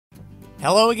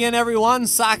Hello again everyone,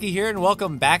 Saki here, and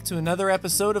welcome back to another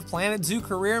episode of Planet Zoo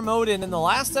Career Mode. And in the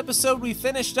last episode we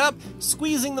finished up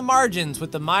squeezing the margins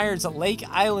with the Myers Lake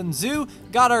Island Zoo,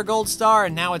 got our gold star,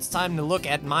 and now it's time to look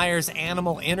at Myers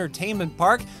Animal Entertainment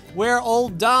Park, where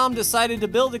old Dom decided to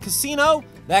build a casino.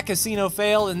 That casino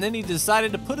failed, and then he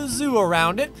decided to put a zoo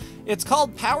around it. It's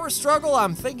called Power Struggle.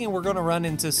 I'm thinking we're going to run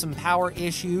into some power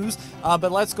issues,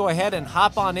 but let's go ahead and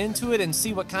hop on into it and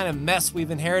see what kind of mess we've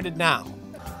inherited now.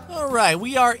 Alright,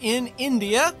 we are in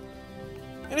India,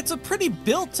 and it's a pretty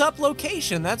built-up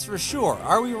location, that's for sure.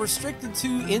 Are we restricted to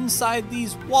inside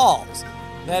these walls?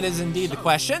 That is indeed the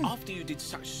question. After you did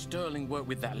such sterling work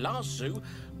with that last zoo,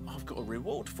 I've got a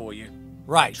reward for you.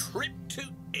 Right. A trip to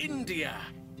India,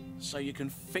 so you can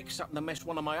fix up the mess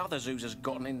one of my other zoos has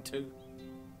gotten into.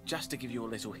 Just to give you a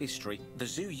little history, the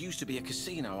zoo used to be a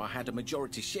casino I had a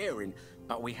majority share in,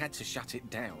 but we had to shut it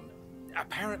down.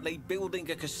 Apparently,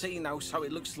 building a casino so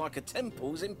it looks like a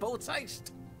temple's in poor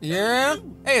taste. Yeah?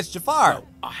 Hey, it's Jafar. Well,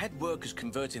 I had workers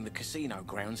converting the casino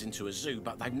grounds into a zoo,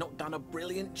 but they've not done a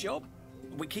brilliant job.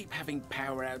 We keep having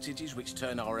power outages which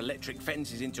turn our electric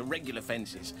fences into regular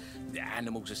fences. The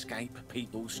animals escape,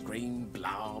 people scream,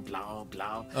 blah, blah,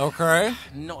 blah. Okay.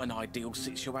 Not an ideal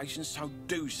situation, so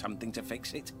do something to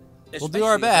fix it. We'll do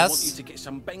our best. I want you to get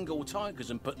some Bengal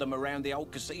tigers and put them around the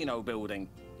old casino building.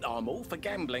 I'm all for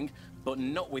gambling, but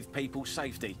not with people's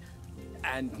safety.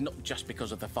 And not just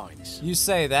because of the fines. You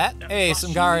say that. Hey, Plus,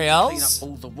 some you need to Gariels.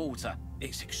 clean up all the water.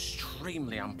 It's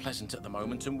extremely unpleasant at the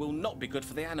moment and will not be good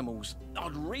for the animals.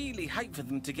 I'd really hate for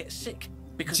them to get sick.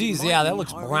 Because Jeez, yeah, that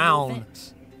looks brown.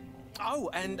 Oh,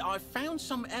 and I found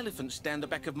some elephants down the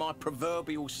back of my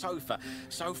proverbial sofa.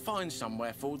 So find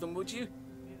somewhere for them, would you?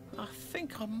 I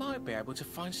think I might be able to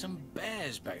find some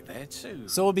bears back there too.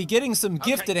 So we'll be getting some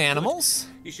gifted animals.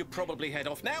 Good. You should probably head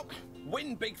off now.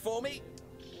 Win big for me.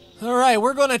 Alright,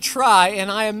 we're going to try, and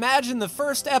I imagine the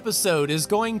first episode is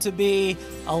going to be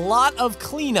a lot of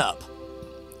cleanup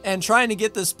and trying to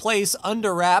get this place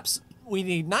under wraps. We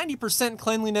need 90%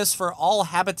 cleanliness for all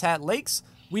habitat lakes.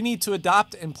 We need to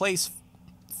adopt and place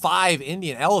 5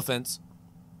 Indian elephants.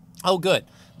 Oh good,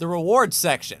 the rewards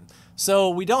section.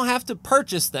 So we don't have to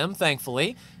purchase them,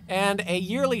 thankfully, and a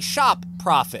yearly shop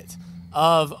profit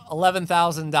of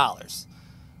 $11,000.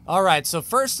 All right, so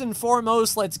first and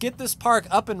foremost, let's get this park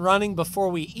up and running before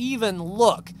we even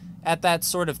look at that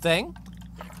sort of thing.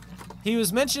 He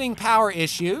was mentioning power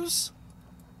issues,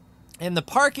 and the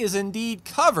park is indeed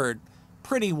covered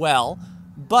pretty well,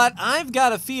 but I've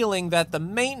got a feeling that the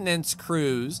maintenance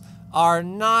crews are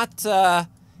not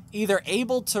either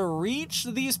able to reach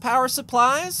these power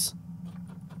supplies.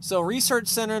 So research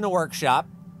center and a workshop,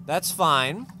 that's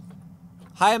fine.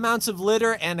 High amounts of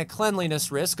litter and a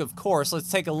cleanliness risk, of course.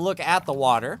 Let's take a look at the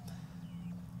water.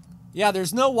 Yeah,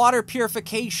 there's no water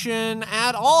purification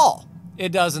at all,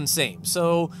 it doesn't seem.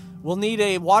 So we'll need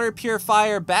a water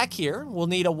purifier back here. We'll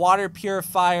need a water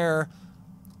purifier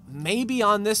maybe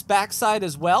on this backside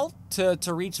as well to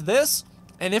reach this.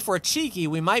 And if we're cheeky,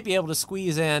 we might be able to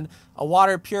squeeze in a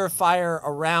water purifier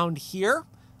around here.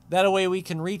 That way we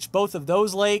can reach both of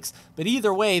those lakes. But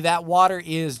either way, that water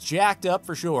is jacked up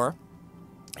for sure.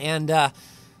 And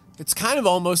it's kind of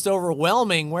almost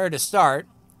overwhelming where to start.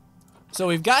 So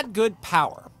we've got good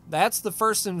power. That's the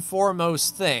first and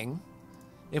foremost thing.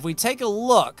 If we take a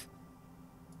look,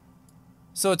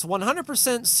 so it's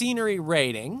 100% scenery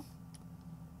rating.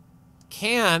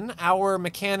 Can our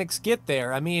mechanics get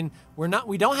there? I mean,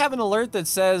 we don't have an alert that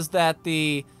says that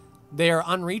they are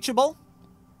unreachable.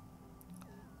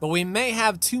 But we may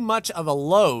have too much of a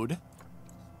load.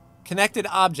 Connected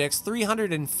objects,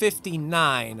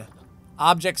 359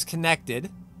 objects connected.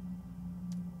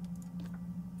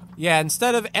 Yeah,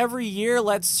 instead of every year,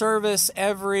 let's service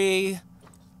every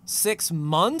 6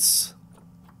 months.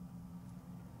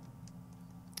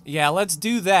 Yeah, let's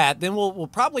do that. Then we'll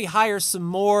probably hire some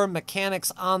more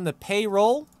mechanics on the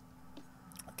payroll.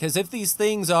 Because if these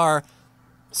things are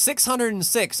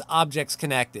 606 objects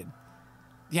connected,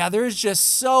 yeah, there's just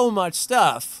so much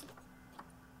stuff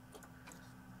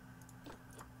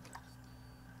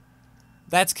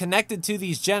that's connected to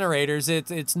these generators.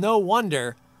 It's no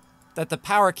wonder that the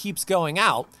power keeps going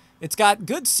out. It's got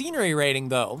good scenery rating,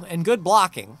 though, and good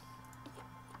blocking.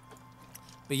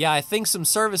 But yeah, I think some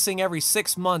servicing every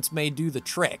 6 months may do the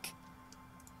trick.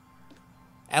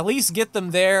 At least get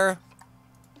them there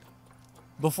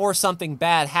before something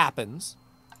bad happens.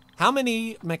 How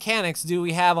many mechanics do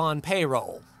we have on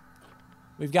payroll?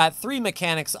 We've got 3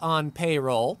 mechanics on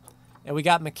payroll. And we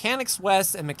got Mechanics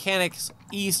West and Mechanics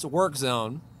East work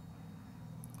zone.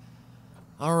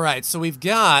 All right, so we've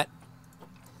got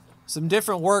some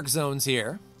different work zones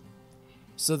here.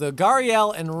 So the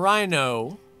Gariel and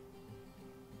Rhino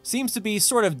seems to be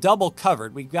sort of double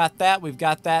covered. We've got that, and we've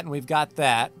got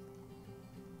that.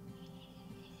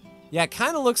 Yeah, it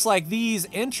kind of looks like these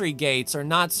entry gates are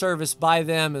not serviced by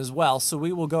them as well, so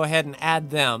we will go ahead and add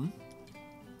them.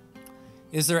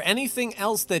 Is there anything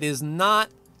else that is not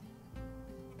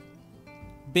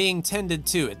being tended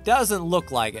to? It doesn't look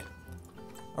like it.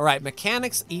 All right,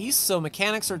 mechanics east, so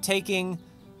mechanics are taking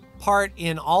part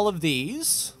in all of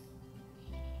these.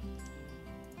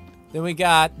 Then we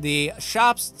got the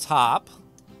shop's top,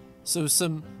 so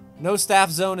some no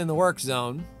staff zone in the work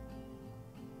zone.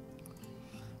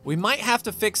 We might have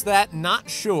to fix that, not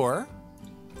sure.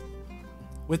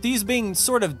 With these being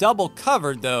sort of double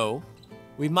covered though,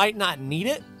 we might not need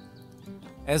it,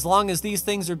 as long as these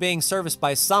things are being serviced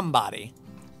by somebody.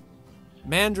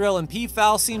 Mandrill and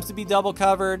P-Fowl seems to be double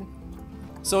covered.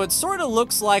 So it sort of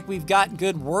looks like we've got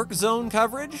good work zone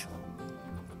coverage.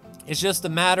 It's just a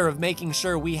matter of making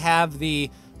sure we have the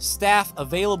staff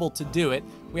available to do it.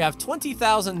 We have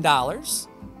 $20,000.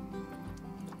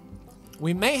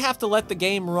 We may have to let the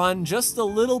game run just a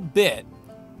little bit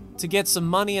to get some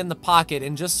money in the pocket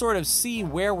and just sort of see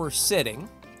where we're sitting.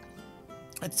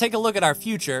 Let's take a look at our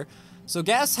future. So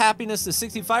gas happiness is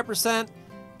 65%.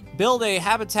 Build a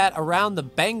habitat around the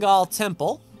Bengal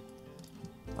Temple.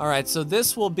 All right, so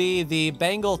this will be the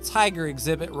Bengal Tiger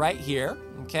exhibit right here.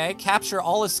 Okay, capture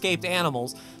all escaped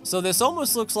animals. So this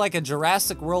almost looks like a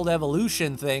Jurassic World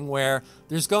evolution thing where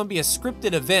there's going to be a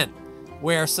scripted event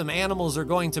where some animals are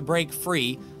going to break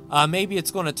free. Maybe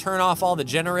it's going to turn off all the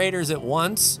generators at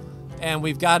once, and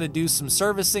we've got to do some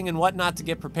servicing and whatnot to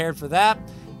get prepared for that.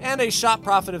 And a shop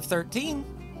profit of 13.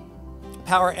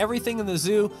 Power everything in the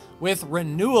zoo with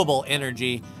renewable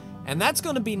energy, and that's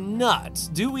going to be nuts.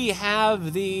 Do we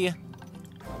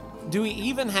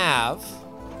even have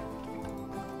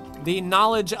the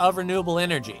knowledge of renewable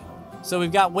energy? So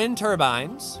we've got wind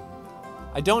turbines.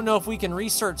 I don't know if we can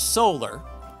research solar,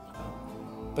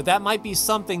 but that might be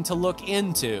something to look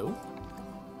into.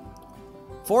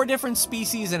 4 different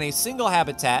species in a single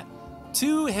habitat,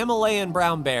 2 Himalayan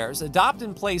brown bears, adopt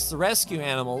and place the rescue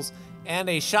animals, and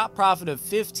a shop profit of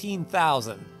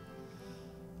 15,000.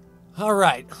 All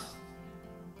right.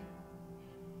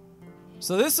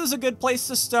 So this is a good place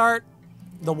to start.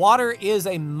 The water is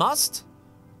a must.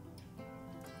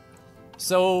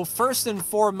 So first and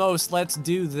foremost, let's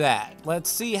do that.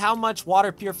 Let's see how much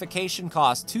water purification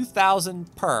costs.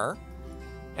 2,000 per.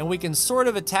 And we can sort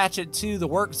of attach it to the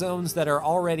work zones that are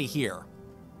already here.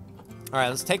 All right,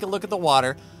 let's take a look at the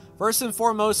water. First and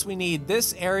foremost, we need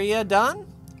this area done.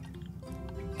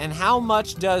 And how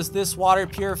much does this water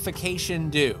purification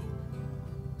do?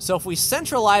 So if we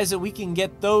centralize it, we can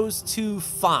get those 2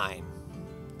 fine.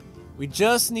 We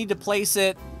just need to place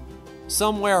it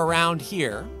somewhere around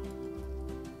here.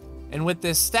 And with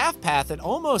this staff path, it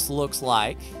almost looks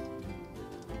like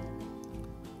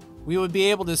we would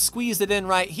be able to squeeze it in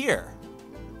right here.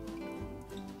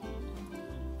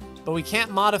 But we can't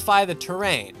modify the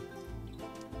terrain.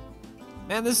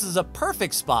 Man, this is a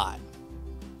perfect spot.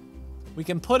 We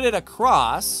can put it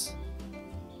across.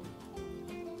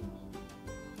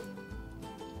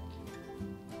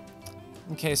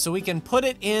 Okay, so we can put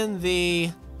it in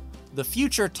the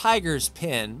future Tiger's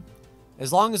pin,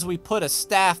 as long as we put a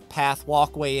staff path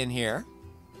walkway in here.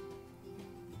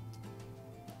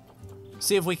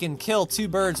 See if we can kill 2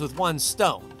 birds with 1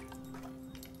 stone.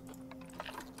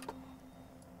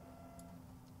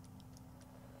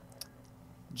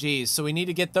 Geez, so we need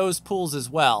to get those pools as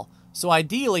well. So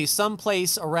ideally,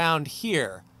 someplace around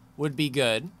here would be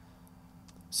good.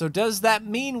 So does that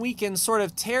mean we can sort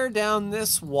of tear down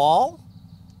this wall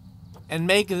and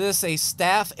make this a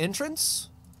staff entrance?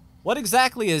 What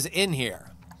exactly is in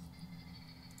here?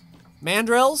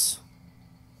 Mandrills?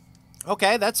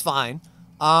 Okay, that's fine.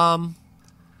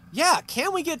 Yeah,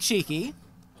 can we get cheeky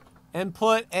and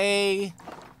put a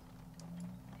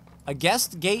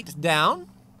guest gate down?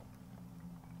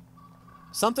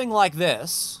 Something like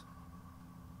this.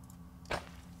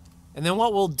 And then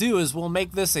what we'll do is we'll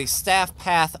make this a staff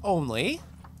path only.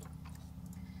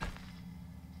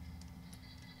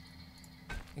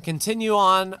 And continue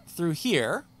on through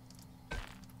here.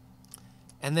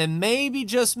 And then maybe,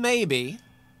 just maybe...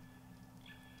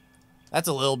 That's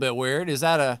a little bit weird. Is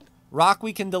that a rock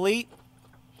we can delete?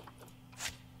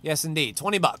 Yes, indeed.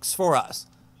 20 bucks for us.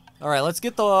 All right, let's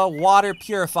get the water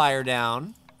purifier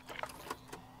down.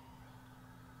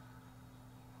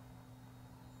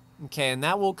 Okay, and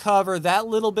that will cover that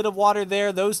little bit of water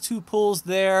there, those 2 pools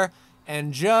there,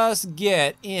 and just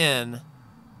get in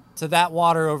to that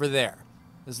water over there.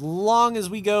 As long as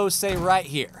we go, say, right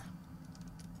here.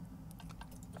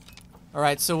 All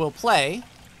right, so we'll play,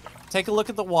 take a look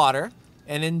at the water,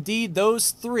 and indeed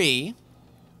those 3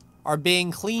 are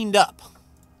being cleaned up.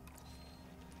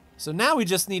 So now we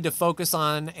just need to focus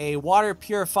on a water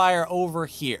purifier over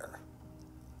here.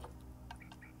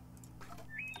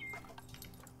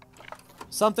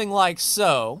 Something like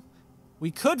so.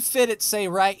 We could fit it, say,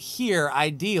 right here,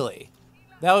 ideally.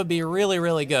 That would be really,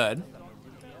 really good.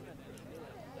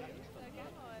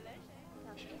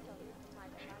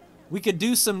 We could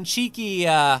do some cheeky,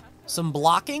 some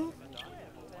blocking.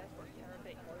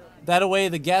 That way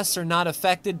the guests are not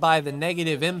affected by the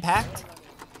negative impact.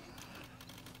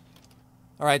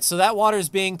 All right, so that water is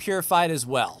being purified as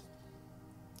well.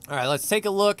 All right, let's take a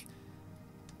look.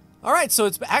 All right, so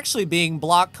it's actually being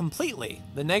blocked completely.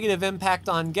 The negative impact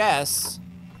on guests.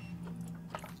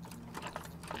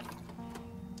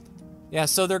 Yeah,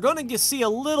 so they're going to see a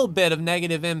little bit of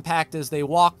negative impact as they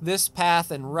walk this path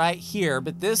and right here,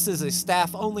 but this is a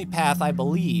staff-only path, I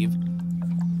believe.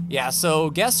 Yeah, so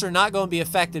guests are not going to be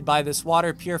affected by this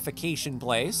water purification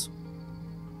place.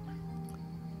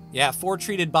 Yeah, 4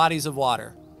 treated bodies of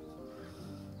water.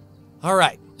 All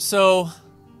right, so...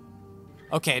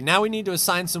 Okay, now we need to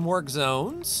assign some work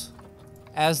zones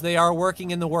as they are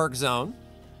working in the work zone.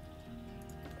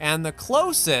 And the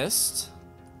closest...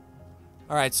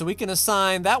 All right, so we can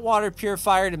assign that water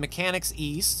purifier to Mechanics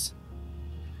East.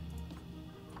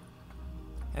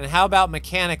 And how about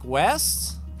Mechanic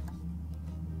West?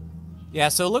 Yeah,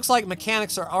 so it looks like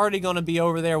mechanics are already going to be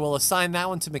over there. We'll assign that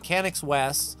one to Mechanics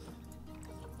West.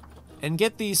 And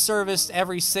get these serviced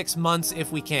every 6 months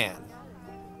if we can.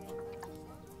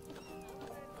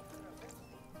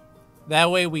 That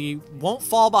way we won't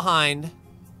fall behind.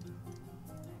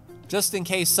 Just in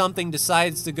case something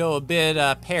decides to go a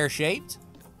bit pear-shaped.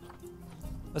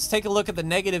 Let's take a look at the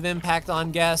negative impact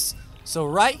on guests. So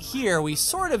right here, we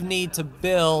sort of need to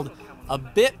build a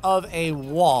bit of a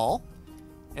wall.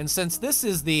 And since this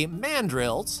is the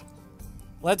mandrills,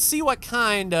 let's see what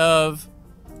kind of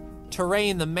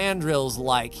terrain the mandrills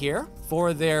like here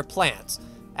for their plants.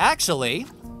 Actually,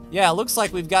 yeah, it looks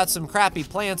like we've got some crappy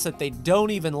plants that they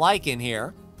don't even like in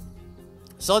here.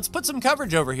 So let's put some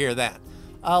coverage over here then.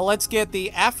 Let's get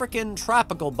the African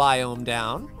tropical biome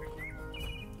down.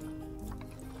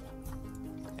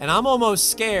 And I'm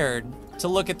almost scared to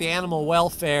look at the animal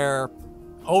welfare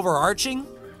overarching,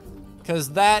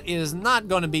 because that is not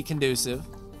going to be conducive.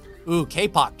 Ooh,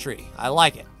 Kapok tree. I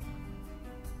like it.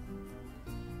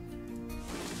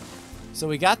 So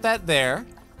we got that there.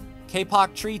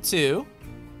 Kapok tree 2.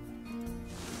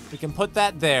 We can put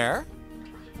that there.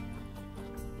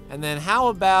 And then how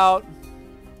about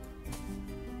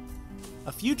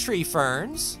a few tree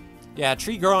ferns? Yeah, a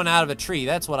tree growing out of a tree.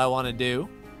 That's what I want to do.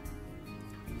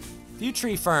 A few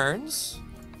tree ferns.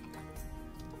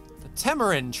 A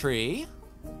tamarind tree.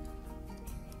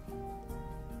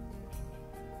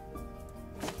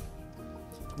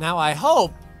 Now I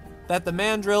hope that the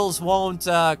mandrills won't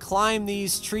climb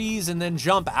these trees and then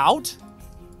jump out.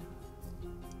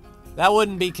 That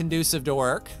wouldn't be conducive to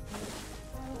work.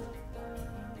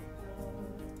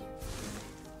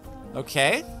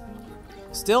 Okay.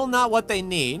 Still not what they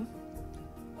need.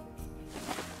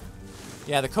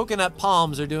 Yeah, the coconut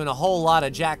palms are doing a whole lot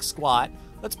of jack squat.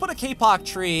 Let's put a kapok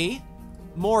tree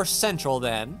more central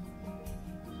then.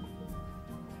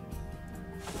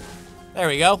 There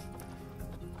we go.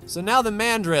 So now the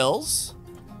mandrills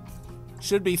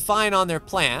should be fine on their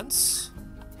plants.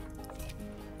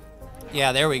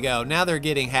 Yeah, there we go. Now they're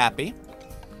getting happy.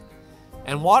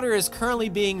 And water is currently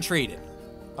being treated.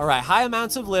 All right, high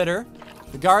amounts of litter.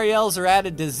 The Gariels are at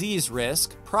a disease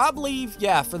risk. Probably,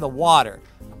 yeah, for the water.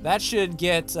 That should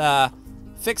get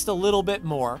fixed a little bit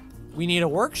more. We need a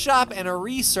workshop and a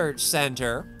research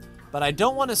center, but I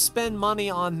don't want to spend money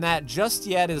on that just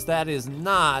yet, as that is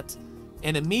not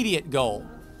an immediate goal.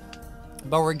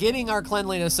 But we're getting our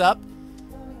cleanliness up.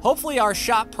 Hopefully our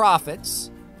shop profits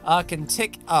can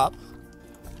tick up.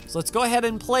 So let's go ahead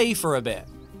and play for a bit.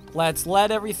 Let's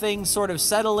let everything sort of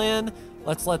settle in.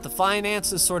 Let's let the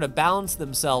finances sort of balance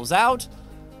themselves out.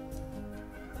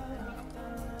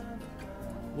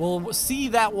 We'll see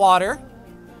that water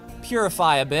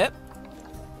purify a bit.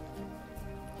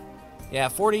 Yeah,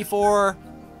 44.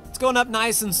 It's going up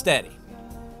nice and steady.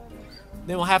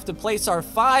 Then we'll have to place our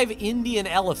 5 Indian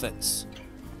elephants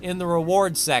in the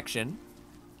reward section.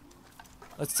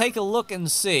 Let's take a look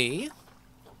and see.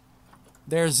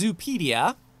 There's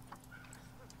Zoopedia.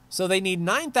 So they need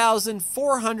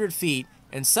 9,400 feet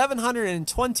and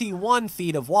 721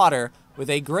 feet of water with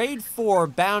a grade 4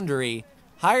 boundary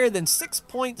higher than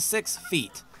 6.6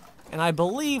 feet. And I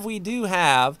believe we do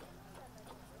have,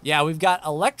 yeah, we've got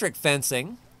electric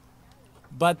fencing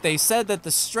but they said that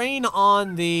the strain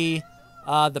on the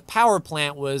power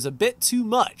plant was a bit too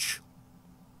much.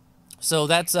 So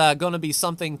that's going to be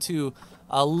something to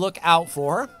look out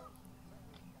for.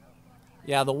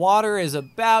 Yeah, the water is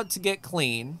about to get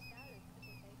clean.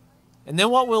 And then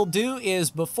what we'll do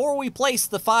is, before we place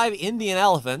the 5 Indian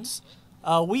elephants,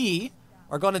 we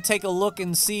are going to take a look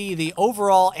and see the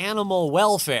overall animal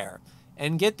welfare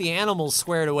and get the animals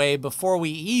squared away before we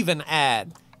even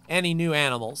add any new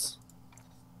animals.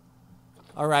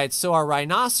 All right, so our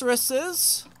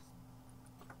rhinoceroses,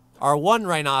 our one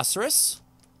rhinoceros,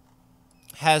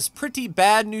 has pretty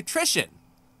bad nutrition.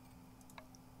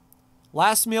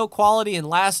 Last meal quality and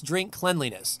last drink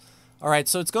cleanliness. All right,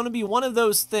 so it's going to be one of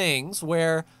those things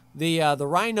where the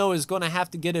rhino is going to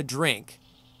have to get a drink.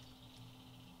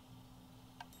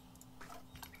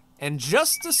 And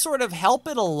just to sort of help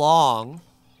it along,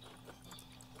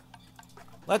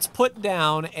 let's put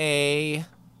down a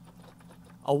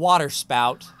water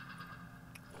spout.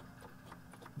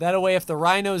 That way, if the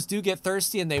rhinos do get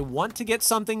thirsty and they want to get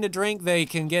something to drink, they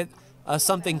can get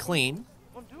something clean.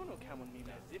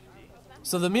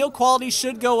 So the meal quality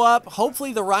should go up.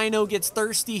 Hopefully the rhino gets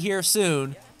thirsty here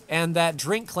soon, and that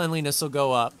drink cleanliness will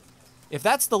go up. If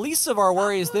that's the least of our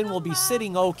worries, then we'll be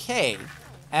sitting okay,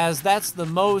 as that's the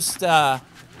most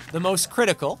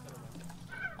critical.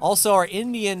 Also, our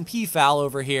Indian peafowl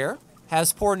over here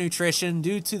has poor nutrition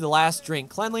due to the last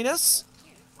drink cleanliness.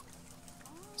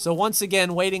 So once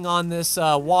again, waiting on this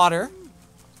water,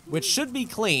 which should be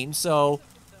clean. So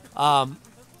the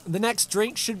next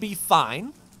drink should be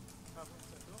fine.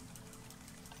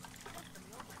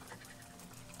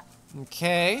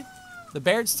 Okay, the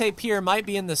Baird's tapir might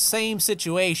be in the same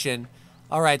situation.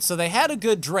 All right, so they had a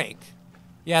good drink.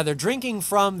 Yeah, they're drinking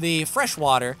from the fresh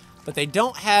water, but they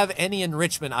don't have any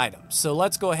enrichment items. So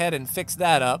let's go ahead and fix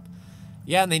that up.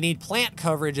 Yeah, and they need plant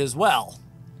coverage as well.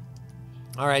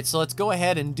 All right, so let's go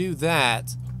ahead and do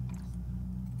that.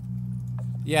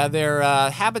 Yeah, their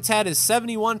habitat is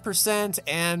 71%,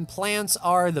 and plants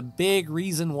are the big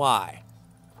reason why.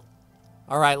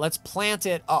 All right, let's plant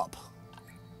it up.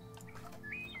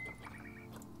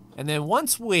 And then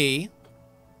once we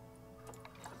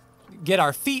get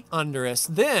our feet under us,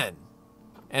 then,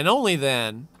 and only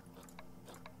then,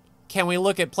 can we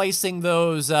look at placing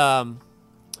those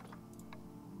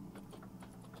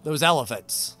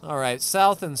elephants. All right,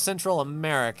 South and Central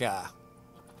America.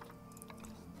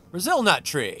 Brazil nut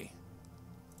tree.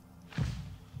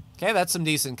 Okay, that's some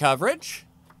decent coverage.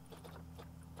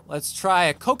 Let's try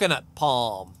a coconut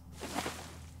palm.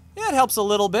 Yeah, it helps a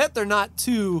little bit. They're not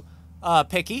too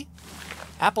picky.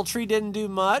 Apple tree didn't do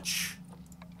much.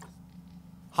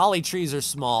 Holly trees are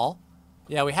small.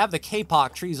 Yeah, we have the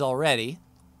kapok trees already.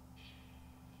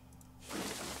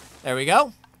 There we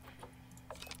go.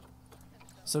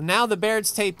 So now the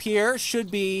Baird's tapir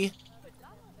should be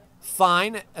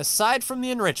fine, aside from the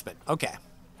enrichment. Okay.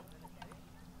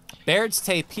 Baird's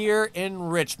tapir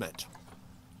enrichment.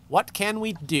 What can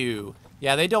we do?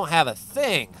 Yeah, they don't have a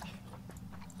thing.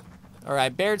 All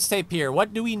right, Baird's tapir,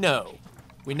 what do we know?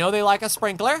 We know they like a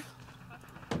sprinkler.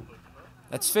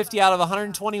 That's 50 out of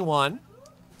 121.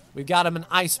 We've got them an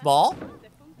ice ball.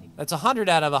 That's 100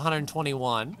 out of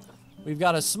 121. We've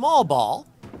got a small ball.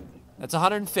 That's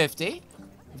 150.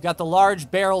 We've got the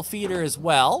large barrel feeder as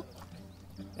well.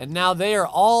 And now they are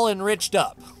all enriched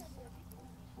up.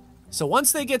 So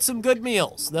once they get some good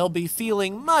meals, they'll be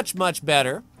feeling much, much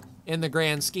better in the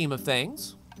grand scheme of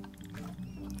things.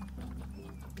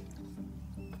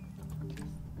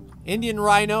 Indian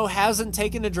rhino hasn't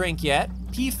taken a drink yet.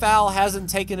 Peafowl hasn't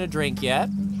taken a drink yet.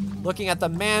 Looking at the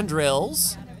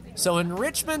mandrills. So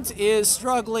enrichment is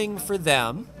struggling for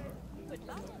them.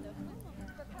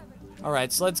 All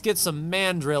right, so let's get some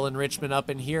mandrill enrichment up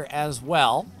in here as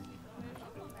well.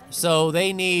 So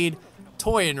they need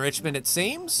toy enrichment, it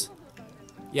seems.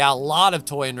 Yeah, a lot of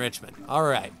toy enrichment. All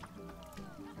right.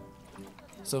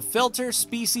 So filter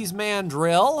species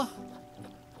mandrill.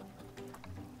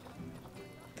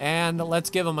 And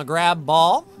let's give them a grab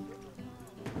ball.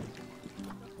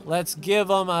 Let's give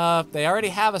them a... They already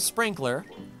have a sprinkler.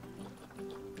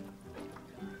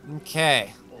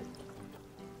 Okay.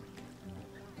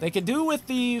 They could do with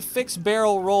the fixed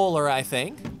barrel roller, I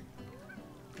think.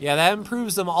 Yeah, that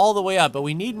improves them all the way up, but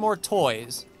we need more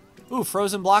toys. Ooh,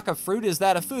 frozen block of fruit. Is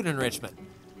that a food enrichment?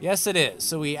 Yes, it is.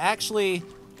 So we actually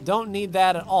don't need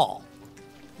that at all.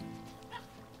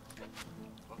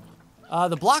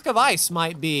 The block of ice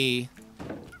might be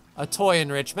a toy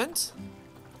enrichment.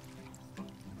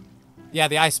 Yeah,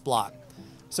 the ice block.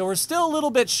 So we're still a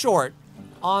little bit short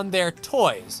on their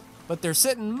toys, but they're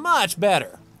sitting much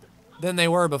better than they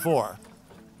were before.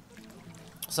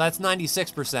 So that's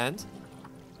 96%.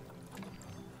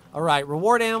 All right,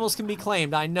 reward animals can be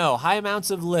claimed. I know. High amounts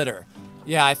of litter.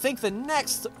 Yeah, I think the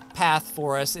next path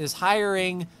for us is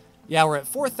hiring... Yeah, we're at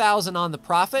 4,000 on the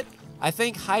profit. I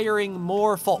think hiring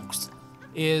more folks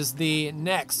is the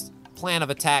next plan of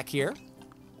attack here.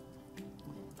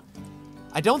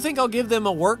 I don't think I'll give them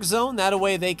a work zone. That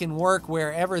way they can work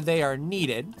wherever they are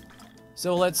needed.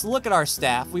 So let's look at our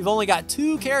staff. We've only got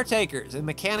 2 caretakers, and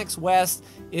Mechanics West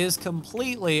is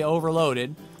completely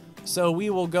overloaded. So we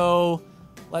will go,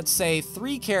 let's say,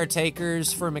 3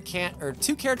 caretakers for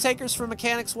 2 caretakers for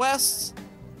Mechanics West.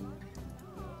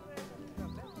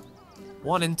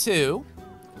 1 and 2.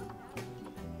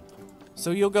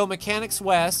 So you'll go Mechanics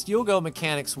West, you'll go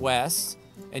Mechanics West,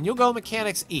 and you'll go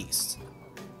Mechanics East.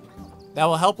 That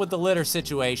will help with the litter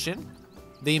situation.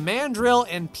 The Mandrill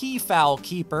and Peafowl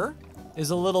Keeper is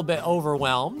a little bit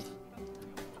overwhelmed.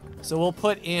 So we'll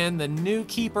put in the new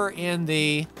keeper in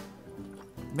the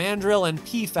Mandrill and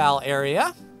Peafowl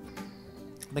area.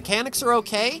 Mechanics are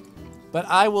okay, but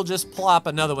I will just plop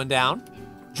another one down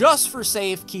just for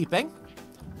safekeeping.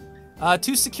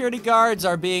 2 security guards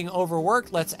are being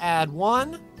overworked. Let's add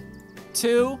 1,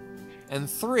 2, and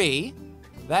 3.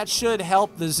 That should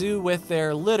help the zoo with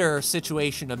their litter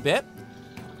situation a bit.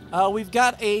 We've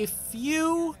got a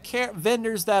few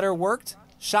vendors that are worked.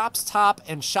 Shops top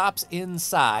and shops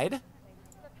inside.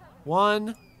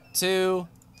 1, 2,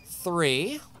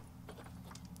 3.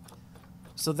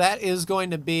 So that is going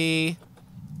to be,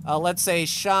 let's say,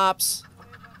 shops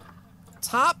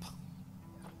top.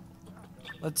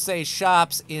 Let's say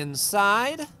shops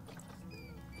inside.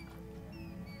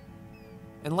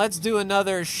 And let's do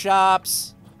another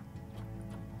shops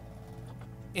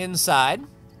inside.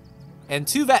 And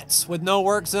 2 vets with no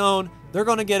work zone. They're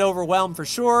going to get overwhelmed for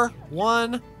sure.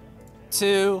 1,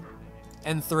 2,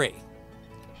 and 3.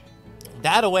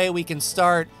 That way we can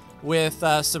start with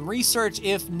some research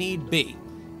if need be.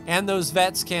 And those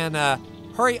vets can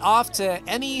hurry off to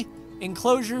any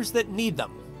enclosures that need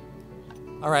them.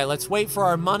 All right, let's wait for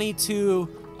our money to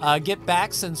get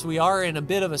back since we are in a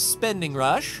bit of a spending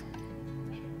rush.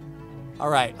 All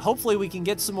right, hopefully we can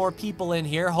get some more people in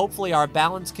here. Hopefully our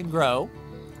balance can grow.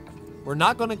 We're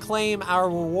not going to claim our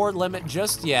reward limit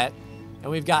just yet. And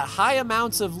we've got high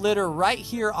amounts of litter right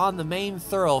here on the main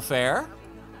thoroughfare.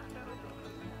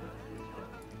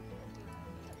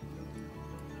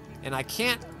 And I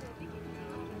can't...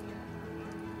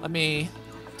 Let me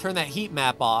turn that heat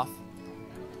map off.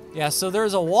 Yeah, so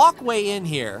there's a walkway in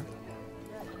here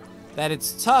that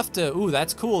it's tough to... Ooh,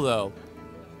 that's cool, though.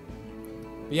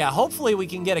 But yeah, hopefully we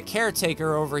can get a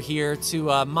caretaker over here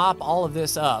to mop all of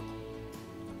this up.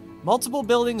 Multiple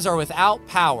buildings are without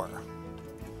power.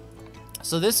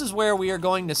 So this is where we are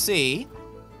going to see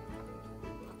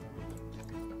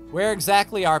where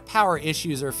exactly our power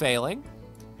issues are failing.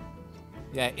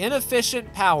 Yeah,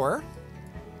 inefficient power.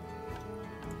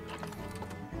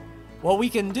 What we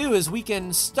can do is we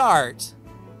can start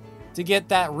to get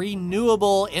that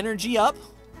renewable energy up,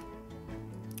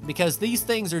 because these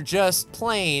things are just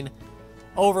plain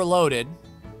overloaded.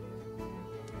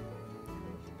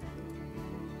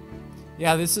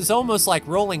 Yeah, this is almost like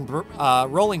rolling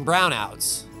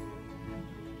brownouts.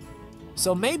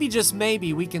 So maybe, just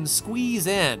maybe, we can squeeze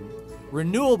in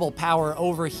renewable power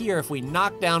over here if we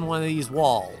knock down one of these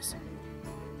walls.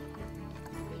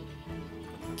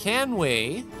 Can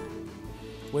we,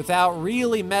 without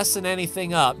really messing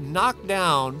anything up, knock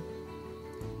down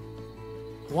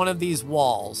one of these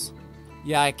walls?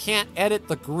 Yeah, I can't edit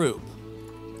the group,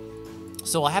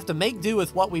 so I'll have to make do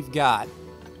with what we've got.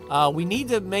 We need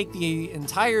to make the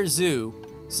entire zoo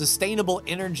sustainable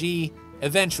energy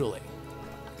eventually.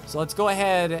 So let's go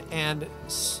ahead and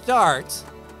start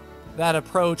that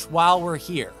approach while we're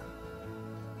here.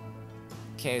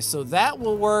 Okay, so that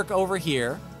will work over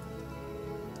here.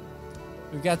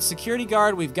 We've got security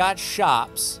guard, we've got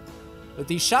shops. But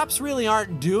these shops really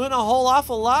aren't doing a whole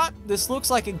awful lot. This looks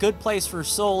like a good place for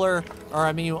solar, or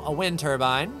I mean a wind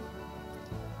turbine.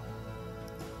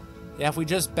 Yeah, if we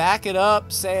just back it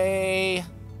up, say...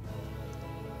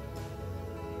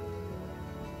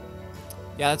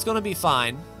 Yeah, that's going to be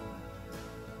fine.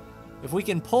 If we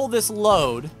can pull this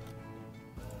load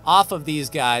off of these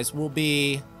guys, we'll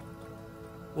be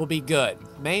good.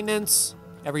 Maintenance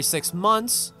every 6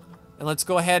 months. And let's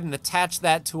go ahead and attach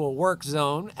that to a work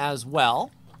zone as well.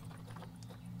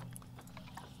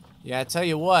 Yeah, I tell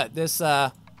you what, this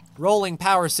rolling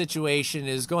power situation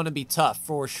is going to be tough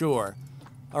for sure.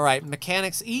 All right,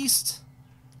 Mechanics East.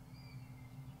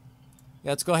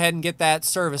 Yeah, let's go ahead and get that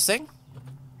servicing.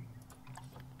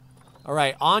 All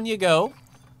right, on you go.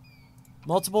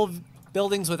 Multiple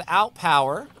buildings without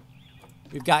power.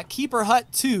 We've got Keeper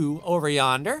Hut 2 over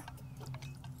yonder.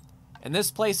 And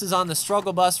this place is on the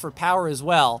struggle bus for power as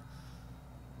well.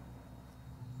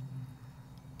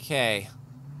 Okay.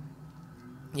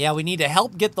 Yeah, we need to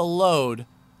help get the load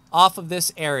off of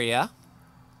this area.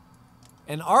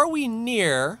 And are we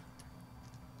near...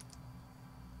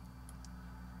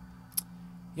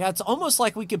 Yeah, it's almost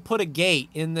like we could put a gate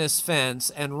in this fence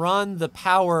and run the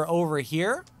power over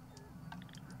here.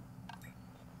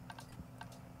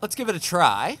 Let's give it a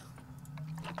try.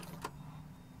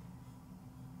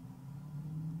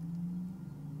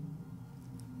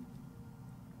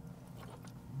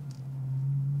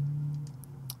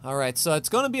 All right, so it's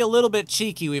going to be a little bit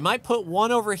cheeky. We might put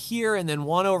one over here and then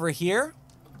one over here.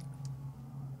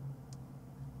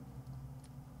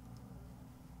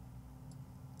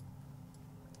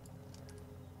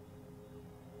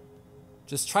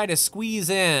 Just try to squeeze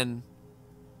in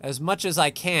as much as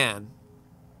I can.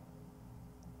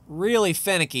 Really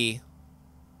finicky.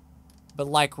 But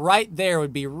like right there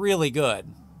would be really good.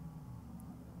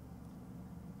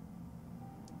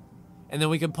 And then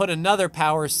we can put another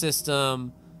power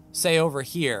system, say over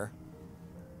here.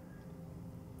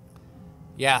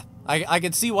 Yeah, I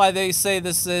can see why they say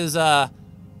this is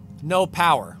no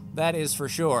power. That is for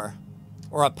sure.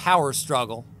 Or a power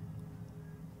struggle.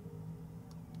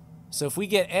 So if we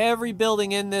get every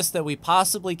building in this that we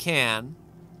possibly can,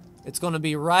 it's going to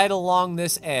be right along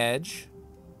this edge.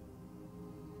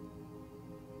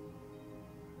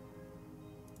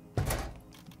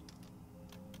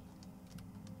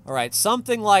 All right,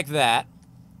 something like that.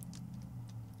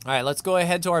 All right, let's go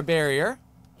ahead to our barrier.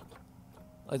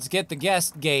 Let's get the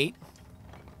guest gate.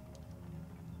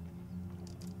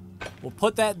 We'll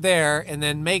put that there and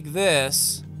then make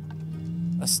this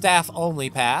a staff-only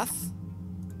path.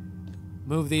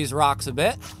 Move these rocks a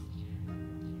bit.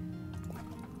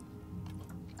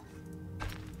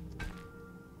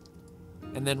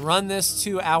 And then run this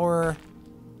to our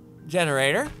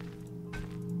generator.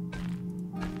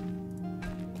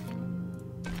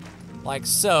 Like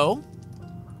so.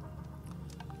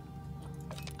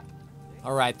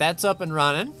 All right, that's up and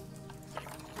running.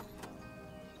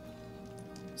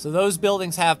 So those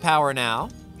buildings have power now.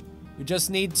 We just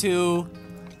need to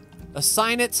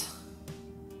assign it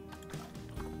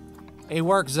a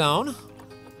work zone.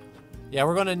 Yeah,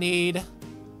 we're gonna need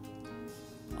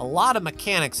a lot of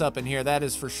mechanics up in here, that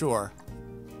is for sure.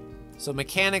 So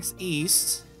mechanics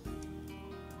east.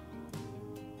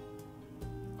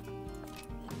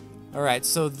 All right,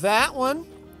 so that one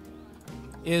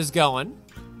is going.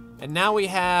 And now we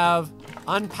have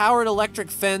unpowered electric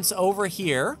fence over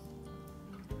here.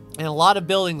 And a lot of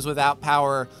buildings without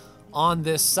power on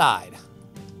this side.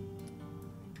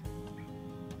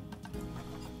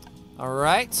 All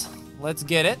right, let's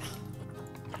get it.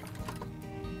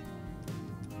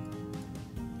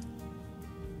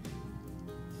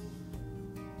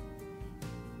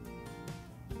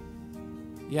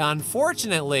 Yeah,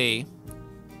 unfortunately,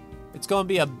 it's going to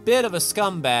be a bit of a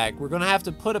scumbag. We're going to have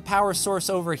to put a power source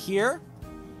over here.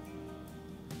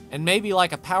 And maybe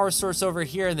like a power source over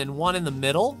here and then one in the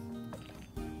middle.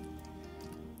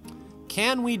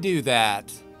 Can we do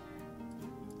that?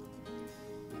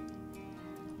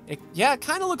 Yeah, it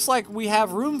kind of looks like we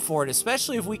have room for it,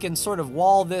 especially if we can sort of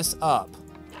wall this up.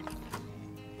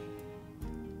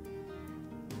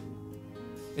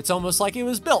 It's almost like it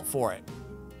was built for it.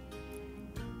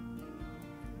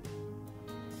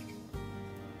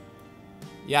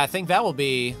 Yeah, I think that'll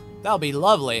be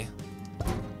lovely.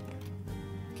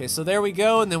 Okay, so there we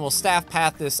go, and then we'll staff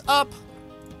path this up.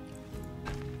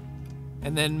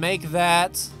 And then make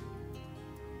that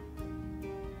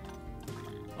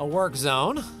a work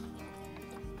zone.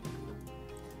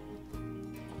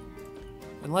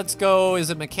 And let's go, is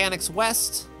it Mechanics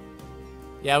West?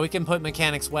 Yeah, we can put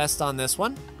Mechanics West on this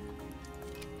one.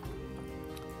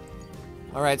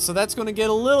 All right, so that's going to get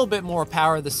a little bit more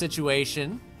power of the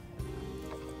situation.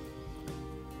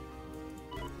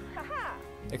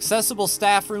 Accessible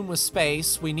staff room with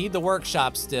space. We need the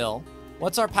workshop still.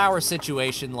 What's our power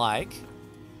situation like?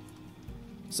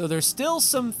 So there's still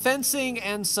some fencing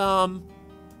and some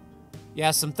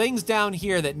things down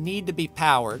here that need to be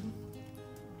powered.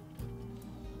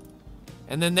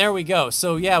 And then there we go.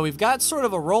 So yeah, we've got sort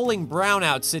of a rolling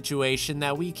brownout situation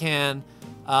that we can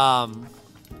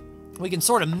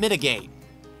sort of mitigate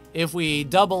if we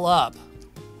double up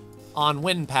on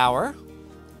wind power.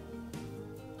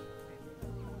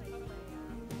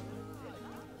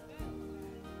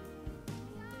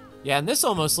 Yeah, and this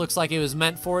almost looks like it was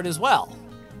meant for it as well.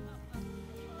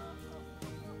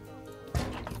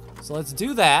 So let's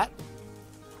do that.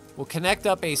 We'll connect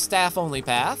up a staff-only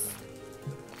path.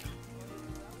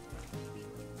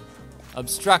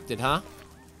 Obstructed, huh?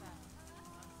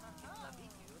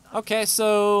 Okay,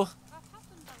 so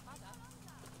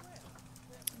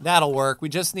that'll work. We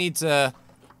just need to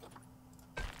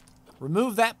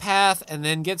remove that path and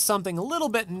then get something a little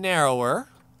bit narrower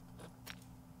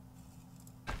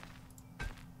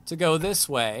to go this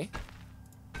way.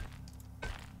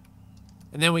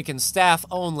 And then we can staff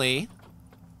only.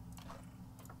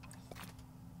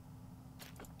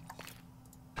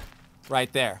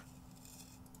 Right there.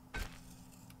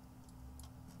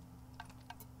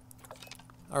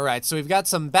 All right, so we've got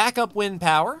some backup wind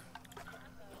power.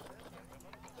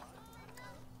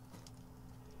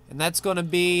 And that's going to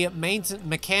be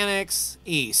mechanics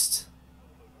east.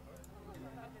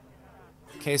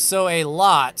 Okay, so a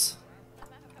lot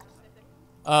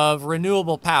of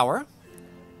renewable power.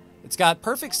 It's got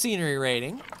perfect scenery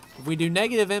rating. If we do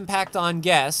negative impact on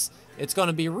guests, it's going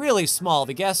to be really small.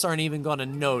 The guests aren't even going to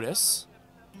notice.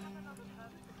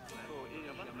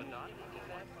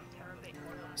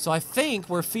 So I think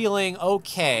we're feeling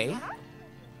okay.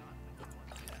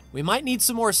 We might need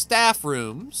some more staff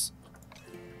rooms.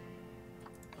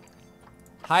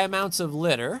 High amounts of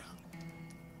litter.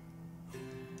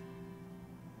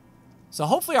 So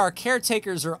hopefully our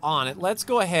caretakers are on it. Let's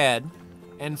go ahead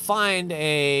and find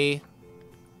a...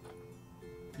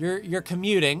 You're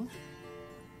commuting.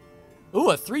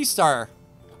 Ooh, a 3-star.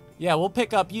 Yeah, we'll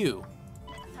pick up you.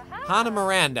 Hannah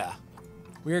Miranda.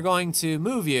 We are going to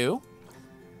move you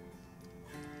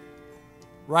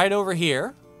right over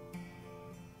here.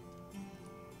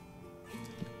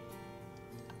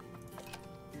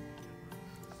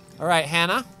 All right,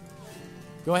 Hannah.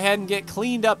 Go ahead and get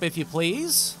cleaned up if you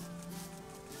please.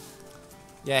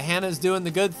 Yeah, Hannah's doing the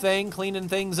good thing, cleaning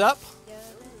things up.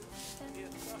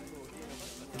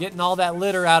 Getting all that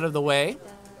litter out of the way.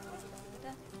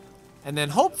 And then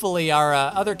hopefully our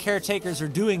other caretakers are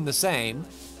doing the same.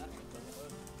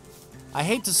 I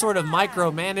hate to sort of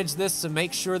micromanage this to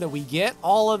make sure that we get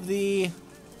all of the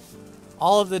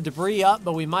debris up,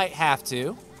 but we might have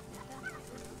to.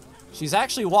 She's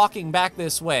actually walking back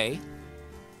this way,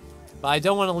 but I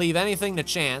don't want to leave anything to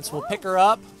chance. We'll pick her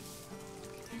up.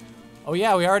 Oh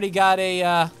yeah, we already got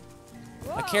a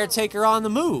caretaker on the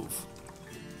move.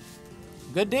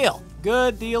 Good deal.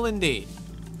 Good deal indeed.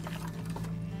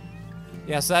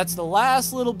 Yeah, so that's the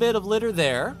last little bit of litter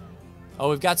there.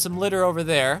 Oh, we've got some litter over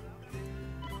there.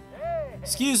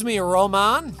 Excuse me,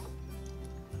 Roman.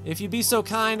 If you'd be so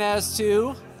kind as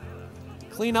to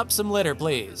clean up some litter,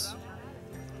 please.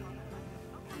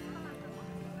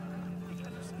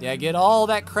 Yeah, get all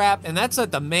that crap, and that's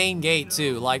at the main gate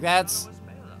too. Like that's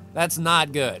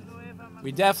not good.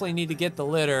 We definitely need to get the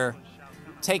litter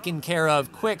taken care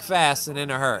of quick, fast, and in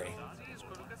a hurry.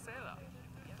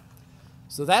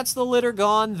 So that's the litter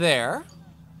gone there.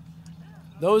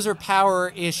 Those are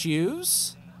power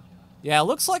issues. Yeah, it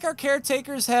looks like our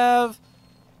caretakers have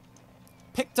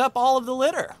picked up all of the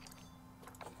litter.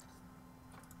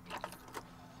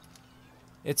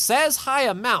 It says high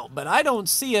amount, but I don't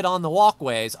see it on the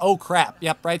walkways. Oh, crap.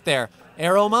 Yep, right there.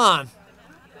 Aeroman.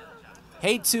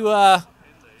 Hate to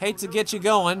get you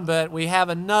going, but we have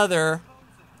another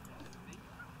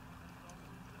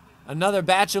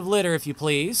batch of litter, if you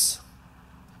please.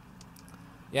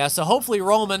 Yeah, so hopefully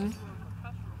Roman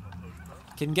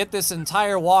can get this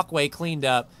entire walkway cleaned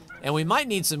up. And we might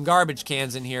need some garbage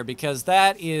cans in here because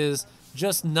that is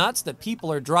just nuts that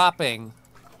people are dropping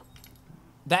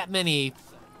that many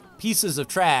pieces of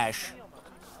trash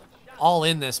all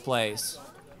in this place.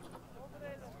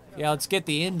 Yeah, let's get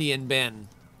the Indian bin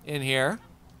in here.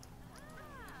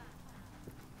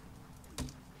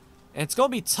 And it's going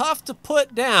to be tough to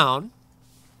put down,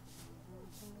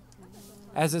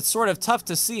 as it's sort of tough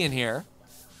to see in here.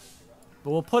 But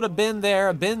we'll put a bin there,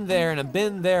 and a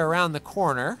bin there around the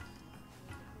corner.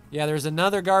 Yeah, there's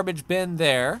another garbage bin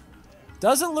there.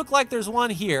 Doesn't look like there's one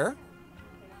here.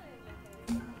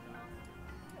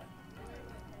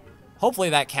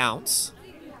 Hopefully that counts.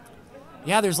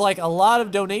 Yeah, there's like a lot of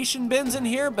donation bins in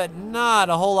here, but not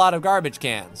a whole lot of garbage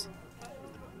cans.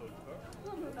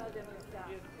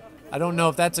 I don't know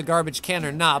if that's a garbage can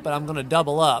or not, but I'm going to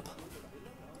double up.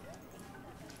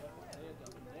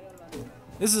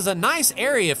 This is a nice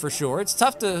area for sure. It's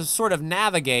tough to sort of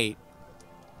navigate.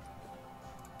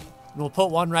 And we'll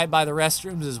put one right by the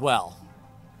restrooms as well.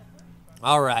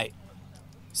 All right.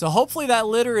 So hopefully that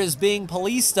litter is being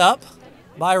policed up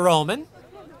by Roman.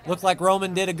 Looked like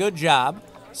Roman did a good job.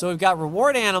 So we've got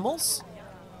reward animals.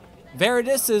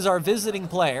 Veridis is our visiting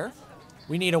player.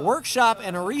 We need a workshop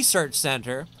and a research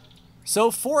center.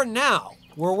 So for now,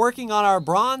 we're working on our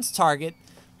bronze target.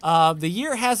 The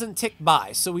year hasn't ticked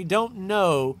by, so we don't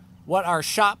know what our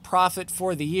shop profit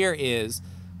for the year is,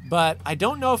 but I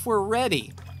don't know if we're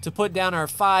ready to put down our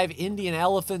 5 Indian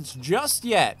elephants just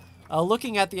yet.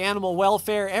 Looking at the animal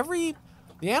welfare,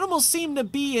 the animals seem to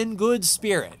be in good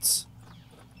spirits.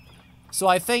 So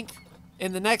I think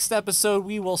in the next episode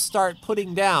we will start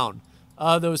putting down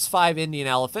those 5 Indian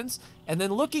elephants, and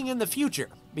then looking in the future,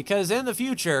 because in the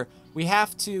future we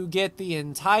have to get the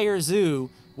entire zoo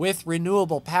with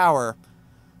renewable power.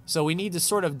 So we need to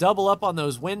sort of double up on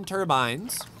those wind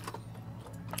turbines.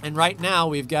 And right now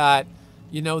we've got,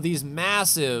 you know, these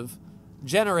massive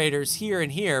generators here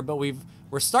and here, but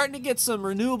we're starting to get some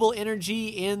renewable energy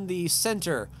in the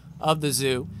center of the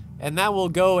zoo, and that will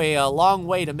go a long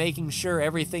way to making sure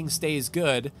everything stays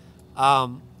good.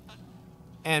 And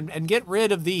get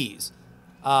rid of these.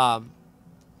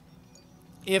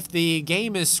 If the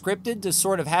game is scripted to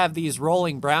sort of have these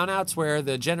rolling brownouts where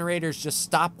the generators just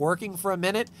stop working for a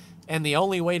minute, and the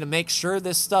only way to make sure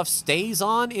this stuff stays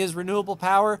on is renewable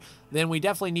power, then we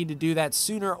definitely need to do that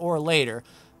sooner or later.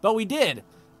 But we did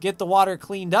get the water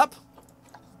cleaned up,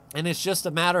 and it's just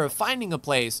a matter of finding a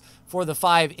place for the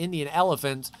 5 Indian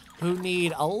elephants who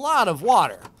need a lot of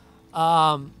water.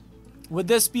 Would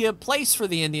this be a place for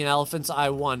the Indian elephants,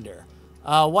 I wonder?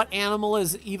 What animal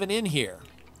is even in here?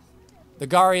 The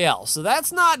gharial. So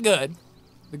that's not good.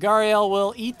 The gharial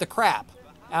will eat the crap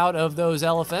out of those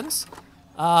elephants.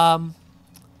 Let's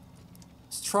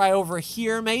try over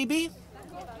here, maybe.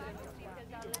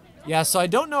 Yeah, so I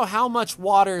don't know how much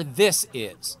water this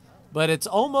is, but it's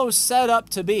almost set up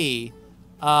to be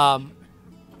the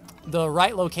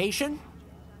right location.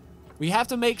 We have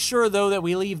to make sure, though, that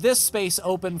we leave this space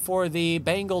open for the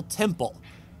Bengal temple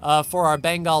for our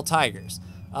Bengal tigers.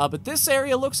 But this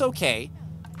area looks okay.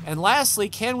 And lastly,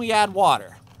 can we add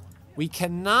water? We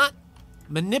cannot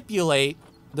manipulate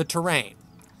the terrain.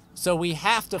 So we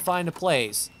have to find a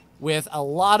place with a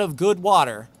lot of good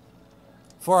water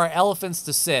for our elephants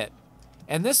to sit.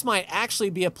 And this might actually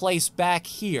be a place back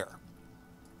here.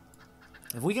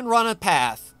 If we can run a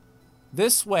path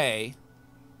this way.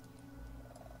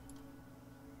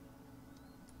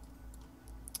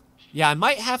 Yeah, I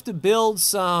might have to build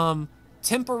some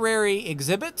temporary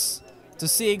exhibits to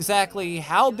see exactly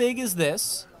how big is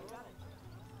this.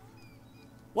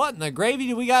 What in the gravy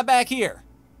do we got back here?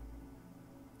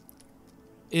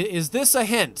 Is this a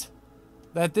hint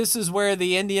that this is where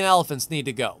the Indian elephants need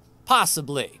to go?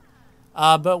 Possibly.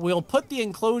 But we'll put the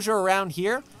enclosure around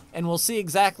here, and we'll see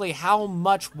exactly how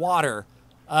much water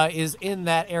is in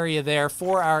that area there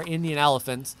for our Indian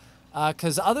elephants.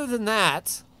 Because other than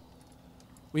that,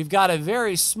 we've got a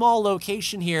very small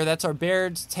location here. That's our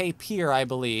Baird's tape here, I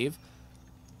believe.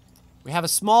 We have a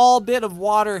small bit of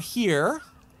water here,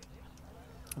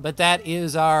 but that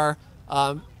is our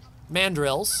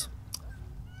mandrills.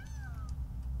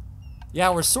 Yeah,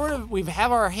 we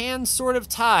have our hands sort of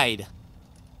tied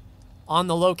on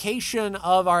the location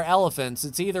of our elephants.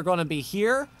 It's either going to be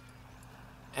here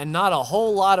and not a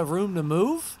whole lot of room to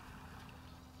move,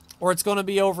 or it's going to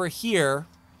be over here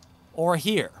or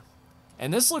here.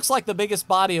 And this looks like the biggest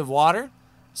body of water.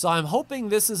 So I'm hoping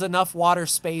this is enough water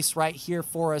space right here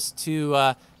for us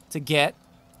to get.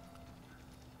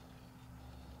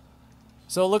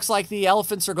 So it looks like the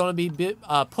elephants are going to be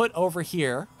put over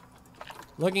here.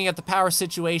 Looking at the power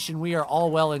situation, we are all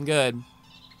well and good.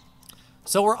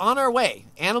 So we're on our way.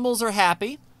 Animals are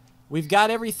happy. We've got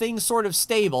everything sort of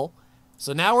stable.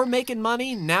 So now we're making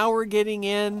money. Now we're getting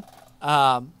in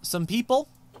some people.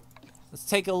 Let's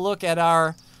take a look at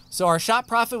our... So our shop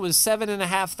profit was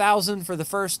 $7,500 for the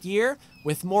first year.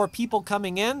 With more people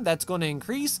coming in, that's going to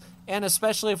increase. And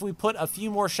especially if we put a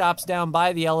few more shops down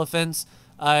by the elephants,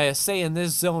 say in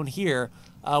this zone here,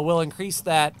 we'll increase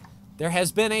that. There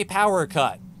has been a power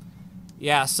cut.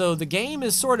 Yeah, so the game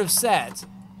is sort of set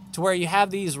to where you have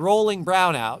these rolling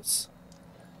brownouts.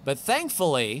 But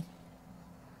thankfully,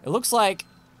 it looks like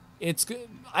it's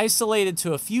isolated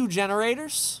to a few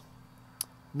generators.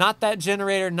 Not that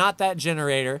generator, not that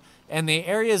generator. And the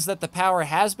areas that the power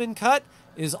has been cut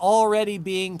is already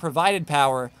being provided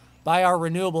power by our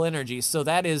renewable energy. So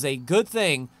that is a good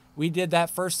thing. We did that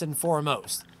first and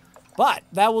foremost. But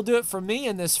that will do it for me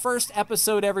in this first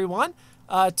episode, everyone.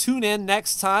 Tune in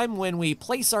next time when we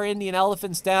place our Indian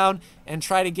elephants down and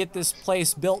try to get this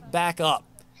place built back up.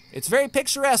 It's very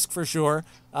picturesque for sure.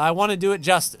 I want to do it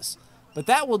justice. But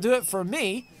that will do it for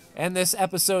me and this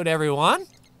episode, everyone.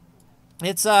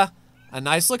 It's a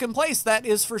nice looking place, that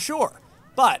is for sure.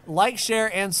 But like,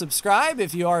 share, and subscribe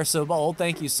if you are so bold.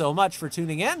 Thank you so much for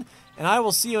tuning in, and I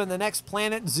will see you in the next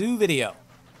Planet Zoo video.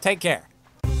 Take care.